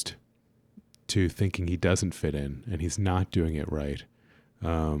predisposed to thinking he doesn't fit in and he's not doing it right.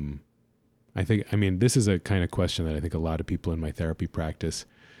 I mean, this is a kind of question that I think a lot of people in my therapy practice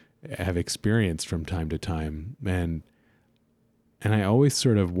have experienced from time to time. And I always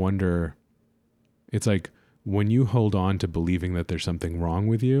sort of wonder, it's like when you hold on to believing that there's something wrong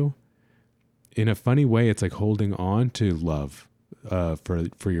with you, in a funny way, it's like holding on to love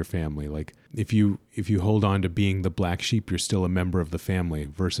for your family. Like if you hold on to being the black sheep, you're still a member of the family,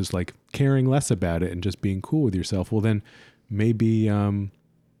 versus like caring less about it and just being cool with yourself. Well, then maybe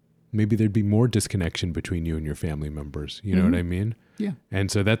there'd be more disconnection between you and your family members. You know what I mean? Yeah. And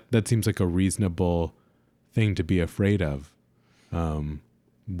so that seems like a reasonable thing to be afraid of. How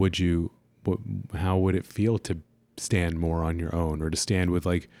would it feel to stand more on your own, or to stand with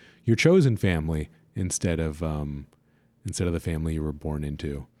like your chosen family instead of the family you were born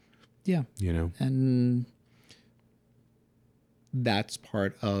into? Yeah. You know? And that's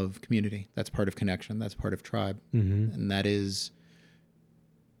part of community. That's part of connection. That's part of tribe. Mm-hmm. And that is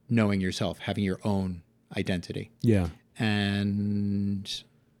knowing yourself, having your own identity. Yeah. And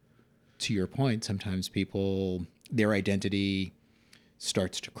to your point, sometimes people, their identity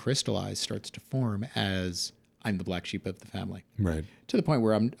starts to crystallize, starts to form as I'm the black sheep of the family. Right. To the point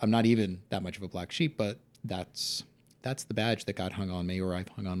where I'm not even that much of a black sheep, but that's the badge that got hung on me, or I've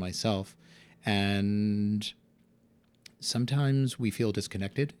hung on myself. And sometimes we feel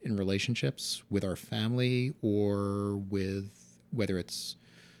disconnected in relationships with our family, or with, whether it's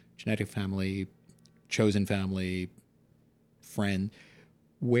genetic family, chosen family, friend,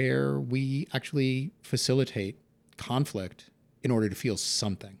 where we actually facilitate conflict in order to feel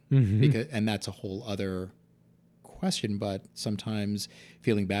something. Mm-hmm. And that's a whole other question, but sometimes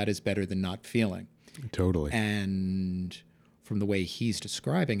feeling bad is better than not feeling. Totally. And from the way he's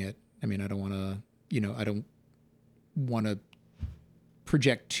describing it, I mean, I don't want to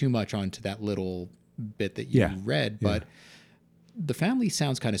project too much onto that little bit that you read, but the family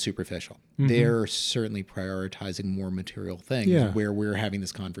sounds kind of superficial. Mm-hmm. They're certainly prioritizing more material things, where we're having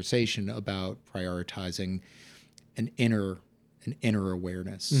this conversation about prioritizing an inner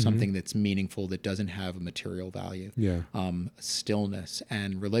awareness, something that's meaningful, that doesn't have a material value. Yeah. Stillness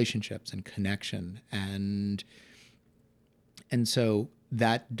and relationships and connection. And so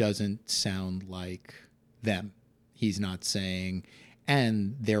that doesn't sound like them. He's not saying,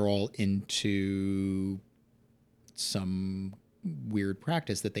 and they're all into some weird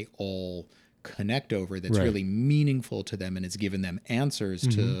practice that they all connect over that's really meaningful to them, and it's given them answers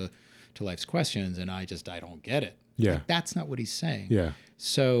to life's questions, and I don't get it. Yeah. Like, that's not what he's saying. Yeah.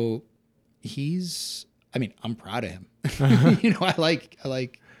 So I'm proud of him.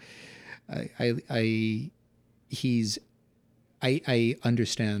 I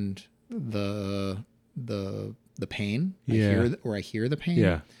understand the pain. I hear the pain.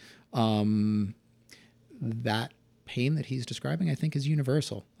 Yeah. That pain that he's describing, I think, is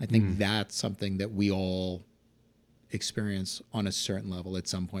universal. I think that's something that we all experience on a certain level. At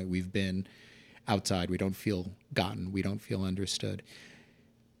some point, we've been outside. We don't feel gotten. We don't feel understood.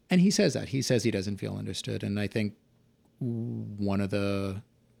 And he says that. He says he doesn't feel understood. And I think one of the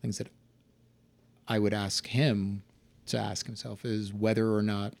things that I would ask him to ask himself is whether or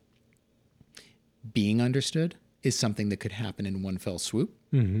not being understood is something that could happen in one fell swoop.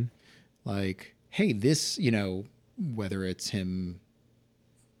 Mm-hmm. Like, hey, this, whether it's him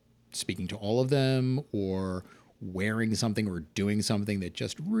speaking to all of them or wearing something or doing something that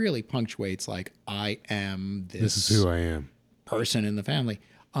just really punctuates like I am This is who I am. person in the family,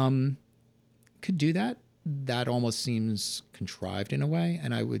 could do that. That almost seems contrived in a way.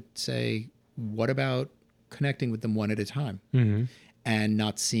 And I would say, what about connecting with them one at a time and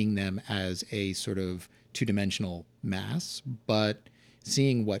not seeing them as a sort of two-dimensional mass, but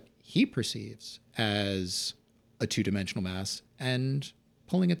seeing what he perceives as a two-dimensional mass and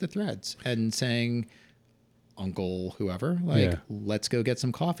pulling at the threads and saying, Uncle whoever, like, let's go get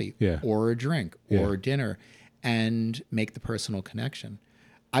some coffee or a drink or dinner and make the personal connection.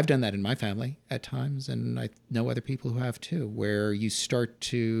 I've done that in my family at times, and I know other people who have too, where you start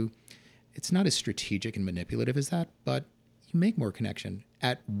to, it's not as strategic and manipulative as that, but you make more connection.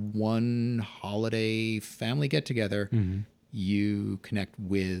 At one holiday family get-together, you connect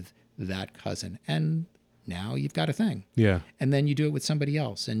with that cousin, and now you've got a thing. Yeah. And then you do it with somebody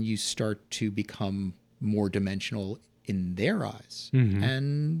else, and you start to become more dimensional in their eyes.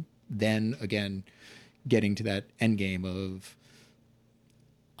 And then, again, getting to that end game of,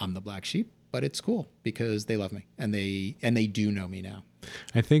 I'm the black sheep, but it's cool because they love me and they do know me now.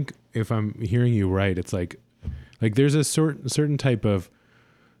 I think if I'm hearing you right, it's like there's a certain type of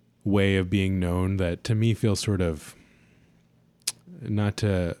way of being known that to me feels sort of, not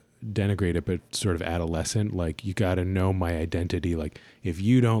to denigrate it, but sort of adolescent. Like, you got to know my identity. Like, if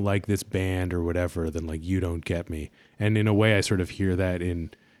you don't like this band or whatever, then like you don't get me. And in a way, I sort of hear that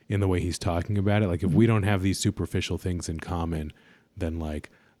in the way he's talking about it. Like, if we don't have these superficial things in common, then like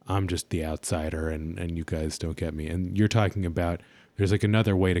I'm just the outsider and you guys don't get me. And you're talking about there's like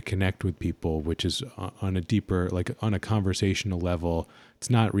another way to connect with people, which is on a deeper, like on a conversational level. It's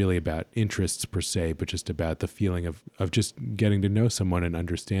not really about interests per se, but just about the feeling of just getting to know someone and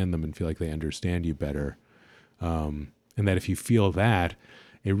understand them and feel like they understand you better. And that if you feel that,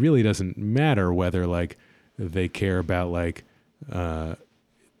 it really doesn't matter whether like they care about like,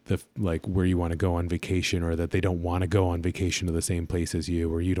 like where you want to go on vacation, or that they don't want to go on vacation to the same place as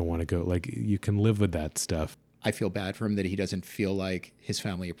you, or you don't want to go, like you can live with that stuff. I feel bad for him that he doesn't feel like his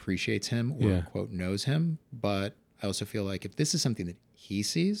family appreciates him or quote knows him. But I also feel like if this is something that he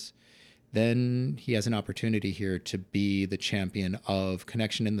sees, then he has an opportunity here to be the champion of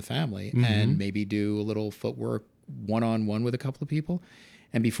connection in the family and maybe do a little footwork one-on-one with a couple of people.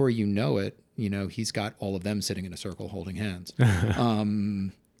 And before you know it, you know, he's got all of them sitting in a circle holding hands.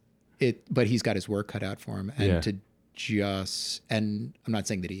 But he's got his work cut out for him. And and I'm not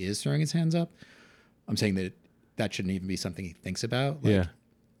saying that he is throwing his hands up. I'm saying that shouldn't even be something he thinks about. Like,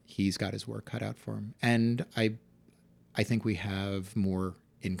 he's got his work cut out for him. And I think we have more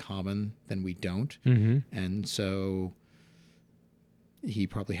in common than we don't. And so they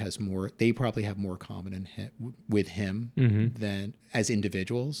probably have more common with him than as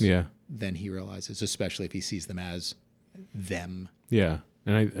individuals than he realizes, especially if he sees them as them. Yeah.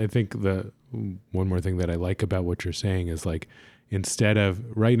 And I think the one more thing that I like about what you're saying is like, instead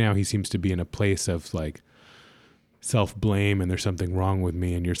of right now, he seems to be in a place of like self-blame and there's something wrong with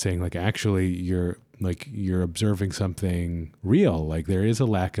me. And you're saying like, actually you're observing something real. Like there is a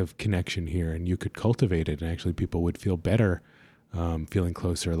lack of connection here and you could cultivate it and actually people would feel better, feeling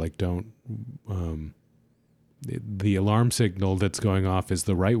closer. Like the alarm signal that's going off is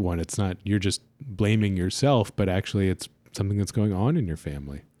the right one. It's not, you're just blaming yourself, but actually it's something that's going on in your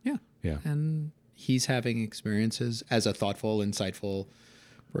family. Yeah. And he's having experiences as a thoughtful, insightful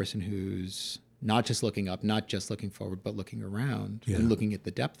person who's not just looking up, not just looking forward, but looking around and looking at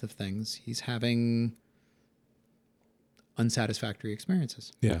the depth of things. He's having unsatisfactory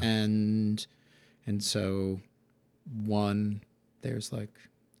experiences. Yeah. And so one, there's like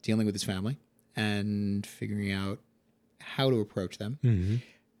dealing with his family and figuring out how to approach them.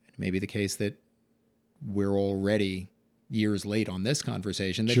 It may be the case that we're already years late on this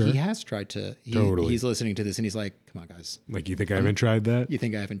conversation that he has tried to, he's listening to this and he's like, come on guys. Like, you think I haven't tried that? You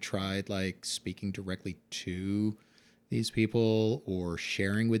think I haven't tried like speaking directly to these people or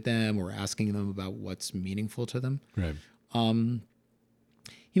sharing with them or asking them about what's meaningful to them? Right.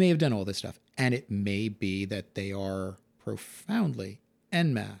 He may have done all this stuff and it may be that they are profoundly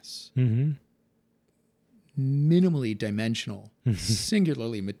en masse, minimally dimensional,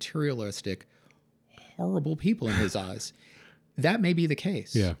 singularly materialistic, horrible people in his eyes. That may be the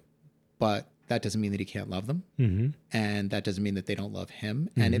case. Yeah. But that doesn't mean that he can't love them. And that doesn't mean that they don't love him.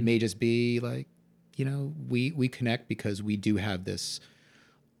 And it may just be like, you know, we connect because we do have this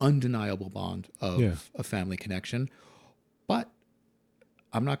undeniable bond of a family connection. But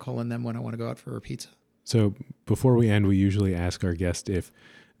I'm not calling them when I want to go out for a pizza. So before we end, we usually ask our guest if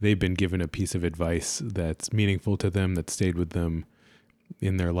they've been given a piece of advice that's meaningful to them, that stayed with them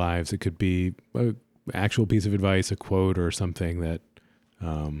in their lives. It could be a actual piece of advice, a quote or something that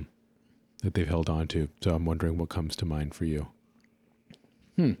that they've held on to. So I'm wondering what comes to mind for you.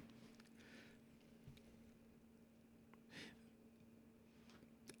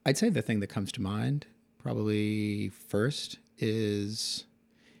 I'd say the thing that comes to mind probably first is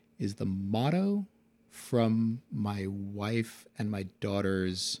the motto from my wife and my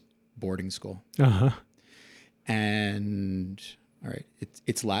daughter's boarding school. Uh-huh. And all right,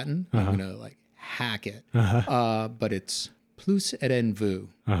 it's Latin. I'm gonna like hack it. But it's plus et envu.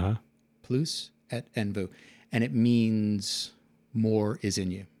 Plus et envu. And it means more is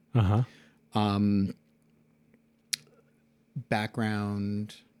in you.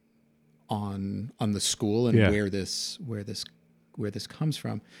 Background on the school and where this comes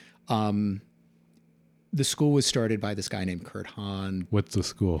from. The school was started by this guy named Kurt Hahn. What's the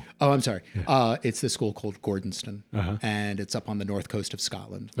school? Oh, I'm sorry. Yeah. It's the school called Gordonston, and it's up on the north coast of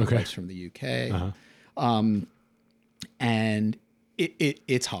Scotland. My wife's from the UK, and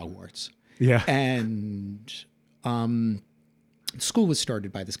it's Hogwarts. Yeah, and the school was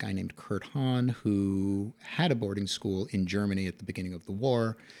started by this guy named Kurt Hahn, who had a boarding school in Germany at the beginning of the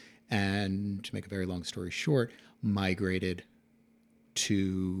war, and to make a very long story short, migrated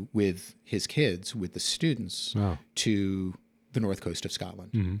with his kids, with the students, to the north coast of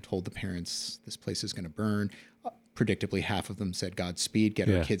Scotland. Told the parents, this place is going to burn. Predictably, half of them said, Godspeed, get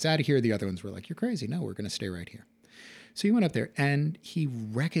our kids out of here. The other ones were like, you're crazy. No, we're going to stay right here. So he went up there and he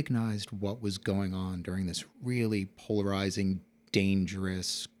recognized what was going on during this really polarizing,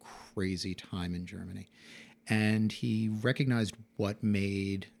 dangerous, crazy time in Germany. And he recognized what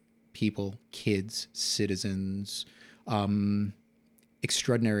made people, kids, citizens,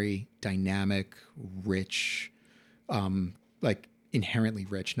 extraordinary, dynamic, rich, like inherently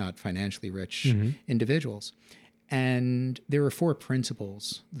rich, not financially rich individuals. And there were 4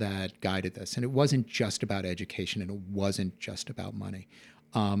 principles that guided this. And it wasn't just about education and it wasn't just about money.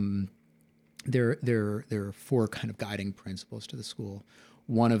 There are 4 kind of guiding principles to the school.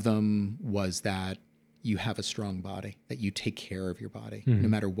 One of them was that you have a strong body, that you take care of your body, no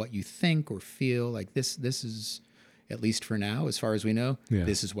matter what you think or feel. Like this is, at least for now, as far as we know,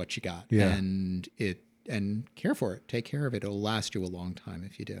 this is what you got. And care for it. Take care of it. It'll last you a long time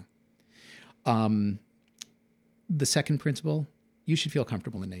if you do. The second principle, you should feel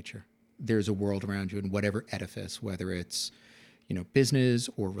comfortable in nature. There's a world around you in whatever edifice, whether it's, business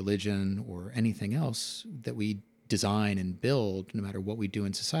or religion or anything else that we design and build, no matter what we do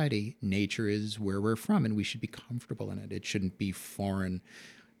in society, nature is where we're from and we should be comfortable in it. It shouldn't be foreign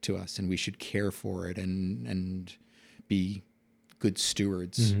to us and we should care for it and be good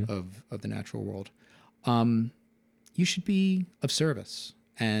stewards of the natural world. You should be of service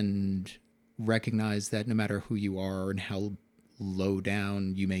and recognize that no matter who you are and how low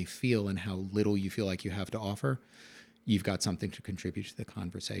down you may feel and how little you feel like you have to offer, you've got something to contribute to the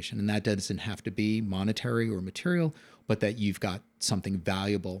conversation. And that doesn't have to be monetary or material, but that you've got something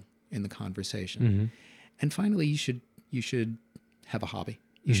valuable in the conversation. And finally, you should have a hobby.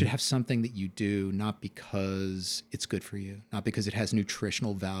 You should have something that you do, not because it's good for you, not because it has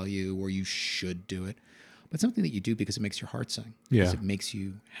nutritional value or you should do it, but something that you do because it makes your heart sing, because it makes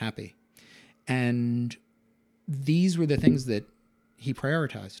you happy. And these were the things that he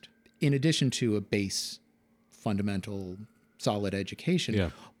prioritized, in addition to a base, fundamental, solid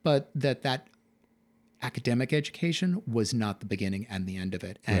education, but that academic education was not the beginning and the end of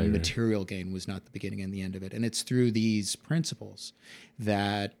it, and material gain was not the beginning and the end of it. And it's through these principles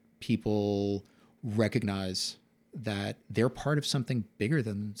that people recognize that they're part of something bigger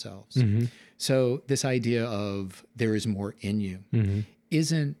than themselves. So this idea of there is more in you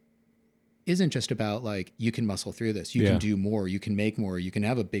isn't just about like, you can muscle through this, you can do more, you can make more, you can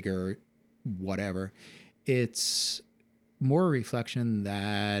have a bigger whatever. It's more a reflection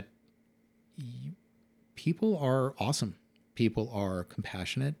that people are awesome. People are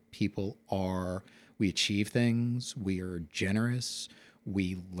compassionate. We achieve things. We are generous.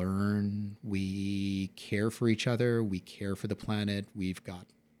 We learn. We care for each other. We care for the planet. We've got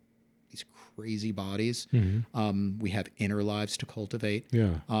these crazy bodies. We have inner lives to cultivate.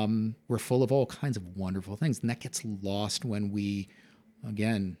 We're full of all kinds of wonderful things. And that gets lost when we,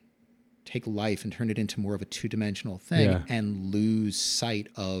 again, take life and turn it into more of a two-dimensional thing and lose sight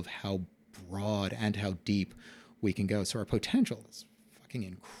of how broad and how deep we can go. So our potential is fucking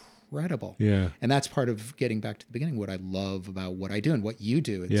incredible. And that's part of getting back to the beginning, what I love about what I do and what you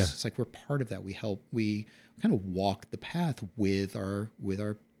do. It's like we're part of that. We kind of walk the path with our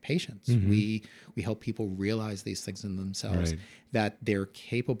patients. We help people realize these things in themselves, that they're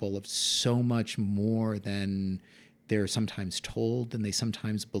capable of so much more than they're sometimes told and they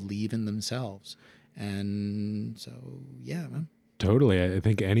sometimes believe in themselves. And so, yeah, man. Totally. I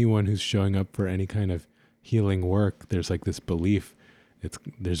think anyone who's showing up for any kind of healing work, there's like this belief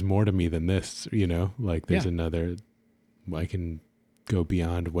there's more to me than this, like there's another, I can go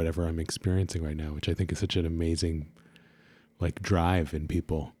beyond whatever I'm experiencing right now, which I think is such an amazing like drive in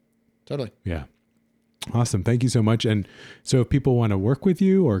people. Totally. Yeah. Awesome. Thank you so much. And so if people want to work with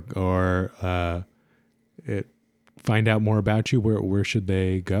you or find out more about you, where should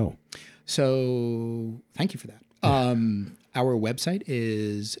they go? So thank you for that. Our website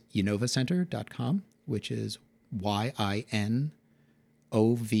is yinovacenter.com, which is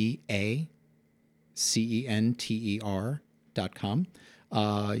YINOVACENTER.com.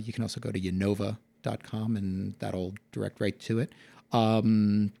 You can also go to yinova.com and that'll direct right to it.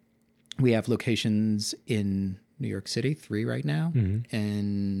 We have locations in New York City, 3 right now. Mm-hmm.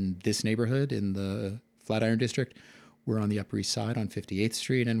 In this neighborhood in the Flatiron District, we're on the Upper East Side on 58th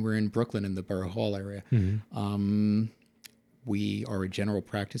Street, and we're in Brooklyn in the Borough Hall area. Mm-hmm. We are a general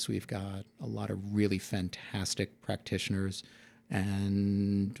practice. We've got a lot of really fantastic practitioners,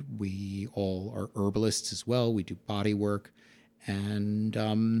 and we all are herbalists as well. We do body work.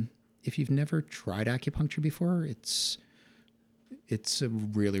 And if you've never tried acupuncture before, it's a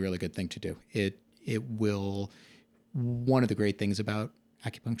really, really good thing to do. It will, one of the great things about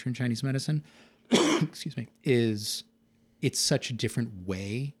acupuncture and Chinese medicine, excuse me, is it's such a different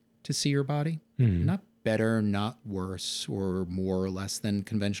way to see your body. Mm-hmm. Not better, not worse, or more or less than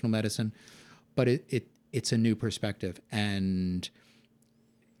conventional medicine, but it's a new perspective, and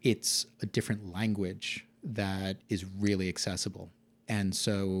it's a different language that is really accessible. And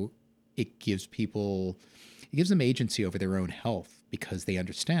so it gives them agency over their own health because they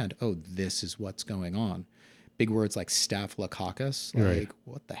understand, oh, this is what's going on. Big words like staphylococcus, like right.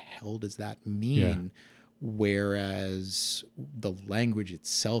 What the hell does that mean? Yeah. Whereas the language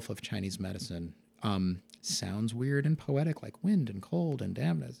itself of Chinese medicine sounds weird and poetic, like wind and cold and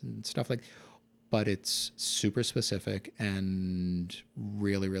dampness and stuff like, but it's super specific and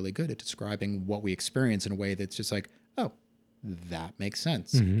really, really good at describing what we experience in a way that's just like, oh, that makes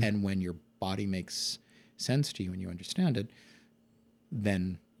sense. Mm-hmm. And when your body makes sense to you and you understand it,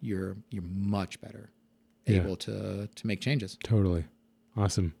 then you're much better able to make changes. Totally.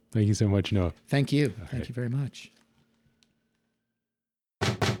 Awesome. Thank you so much, Noah. Thank you. Thank you very much.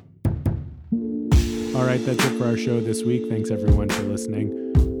 All right, that's it for our show this week. Thanks everyone for listening.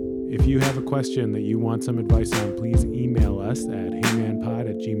 If you have a question that you want some advice on, please email us at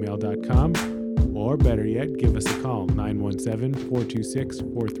heymanpod@gmail.com, or better yet, give us a call,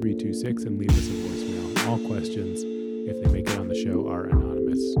 917-426-4326, and leave us a voicemail. All questions, if they make it on the show, are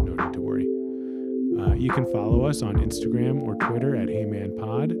anonymous. No need to worry. You can follow us on Instagram or Twitter at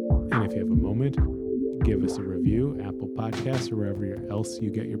heymanpod, and if you have a moment, give us a review, Apple Podcasts, or wherever else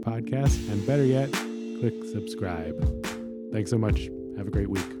you get your podcasts, and better yet, click subscribe. Thanks so much. Have a great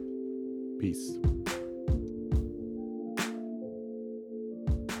week. Peace.